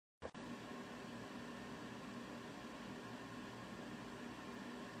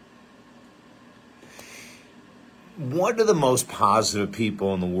What do the most positive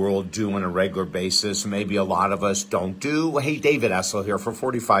people in the world do on a regular basis? Maybe a lot of us don't do. Hey, David Essel here. For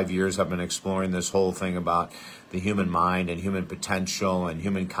 45 years, I've been exploring this whole thing about the human mind and human potential and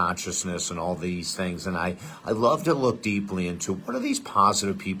human consciousness and all these things. And I love to look deeply into what are these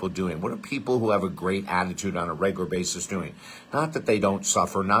positive people doing? What are people who have a great attitude on a regular basis doing? Not that they don't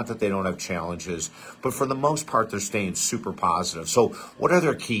suffer, not that they don't have challenges, but for the most part, they're staying super positive. So what are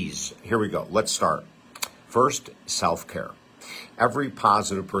their keys? Here we go. Let's start. First, self-care. Every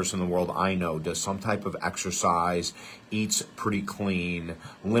positive person in the world I know does some type of exercise, eats pretty clean,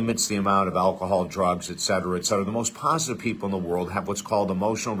 limits the amount of alcohol, drugs, etc., etc. The most positive people in the world have what's called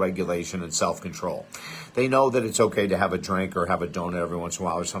emotional regulation and self-control. They know that it's okay to have a drink or have a donut every once in a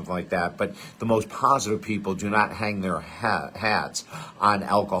while or something like that, but the most positive people do not hang their hats on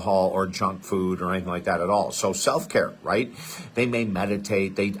alcohol or junk food or anything like that at all. So self-care, right? They may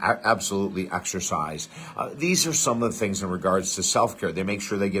meditate. They absolutely exercise. These are some of the things in regards to self-care. They make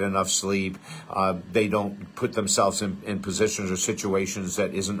sure they get enough sleep. They don't put themselves in positions or situations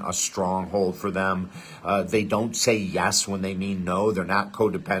that isn't a stronghold for them. They don't say yes when they mean no. They're not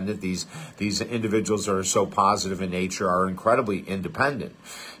codependent. These individuals that are so positive in nature are incredibly independent.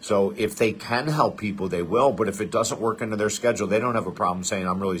 So if they can help people, they will. But if it doesn't work into their schedule, they don't have a problem saying,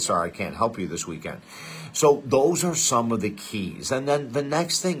 I'm really sorry, I can't help you this weekend. So those are some of the keys. And then the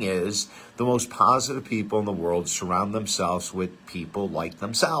next thing is the most positive people in the world surround themselves with people like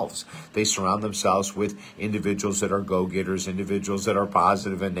themselves. They surround themselves with individuals that are go-getters, individuals that are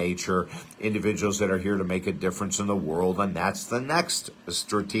positive in nature, individuals that are here to make a difference in the world. And that's the next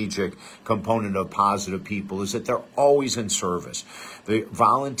strategic component of positive people, is that they're always in service. They're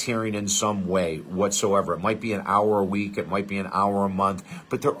volunteering in some way whatsoever. It might be an hour a week, it might be an hour a month,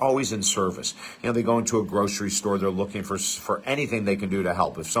 but they're always in service. You know, they go into a grocery store, they're looking for anything they can do to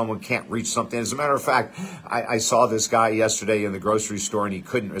help. If someone can't reach something, as a matter of fact, I saw this guy yesterday in the grocery store, and he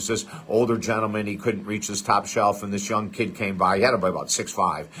couldn't, it's this older gentleman, he couldn't reach his top shelf, and this young kid came by, he had to be about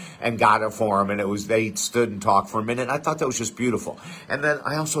 6'5", and got it for him, and they stood and talked for a minute. I thought that was just beautiful. And then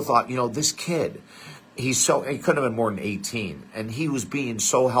I also thought, you know, this kid, he couldn't have been more than 18, and he was being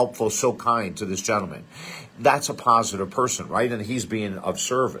so helpful, so kind to this gentleman. That's a positive person, right? And he's being of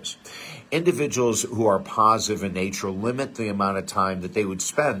service. Individuals who are positive in nature limit the amount of time that they would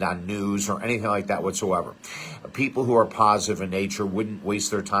spend on news or anything like that whatsoever. People who are positive in nature wouldn't waste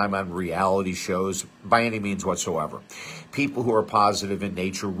their time on reality shows by any means whatsoever. People who are positive in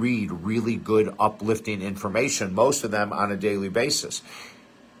nature read really good, uplifting information, most of them on a daily basis.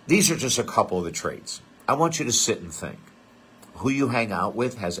 These are just a couple of the traits. I want you to sit and think. Who you hang out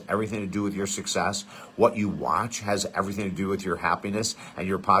with has everything to do with your success. What you watch has everything to do with your happiness and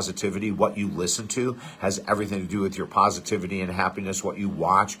your positivity. What you listen to has everything to do with your positivity and happiness. What you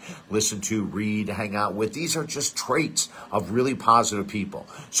watch, listen to, read, hang out with. These are just traits of really positive people.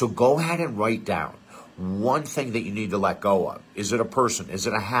 So go ahead and write down one thing that you need to let go of. Is it a person? Is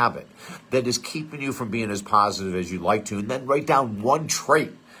it a habit that is keeping you from being as positive as you'd like to? And then write down one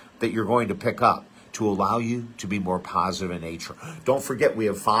trait that you're going to pick up to allow you to be more positive in nature. Don't forget, we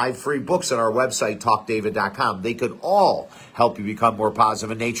have 5 free books on our website, talkdavid.com. They could all help you become more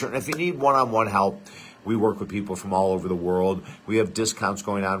positive in nature. And if you need one-on-one help, we work with people from all over the world. We have discounts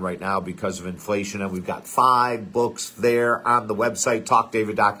going on right now because of inflation, and we've got 5 books there on the website,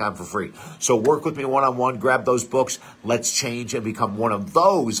 talkdavid.com, for free. So work with me one-on-one, grab those books. Let's change and become one of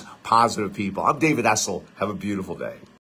those positive people. I'm David Essel. Have a beautiful day.